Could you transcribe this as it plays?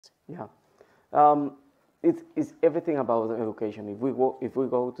Yeah, um, it's everything about education. If we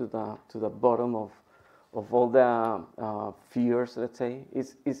go to the bottom of all the fears, let's say,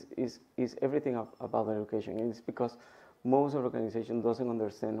 is everything about education. And it's because most organizations doesn't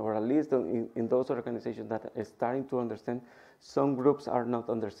understand, or at least in those organizations that are starting to understand, some groups are not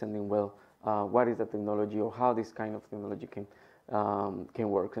understanding well what is the technology or how this kind of technology can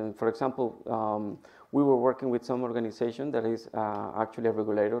work. And for example, we were working with some organization that is actually a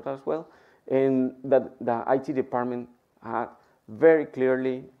regulator as well, and that the IT department had very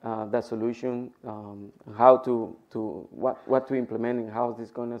clearly the solution, how what to implement and how this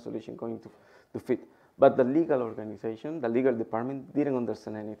solution going to fit. But the legal organization, the legal department, didn't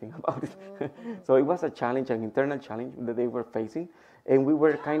understand anything about it. So it was a challenge, an internal challenge that they were facing, and we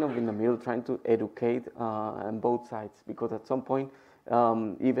were kind of in the middle trying to educate on both sides, because at some point,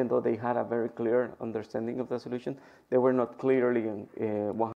 even though they had a very clear understanding of the solution, they were not clearly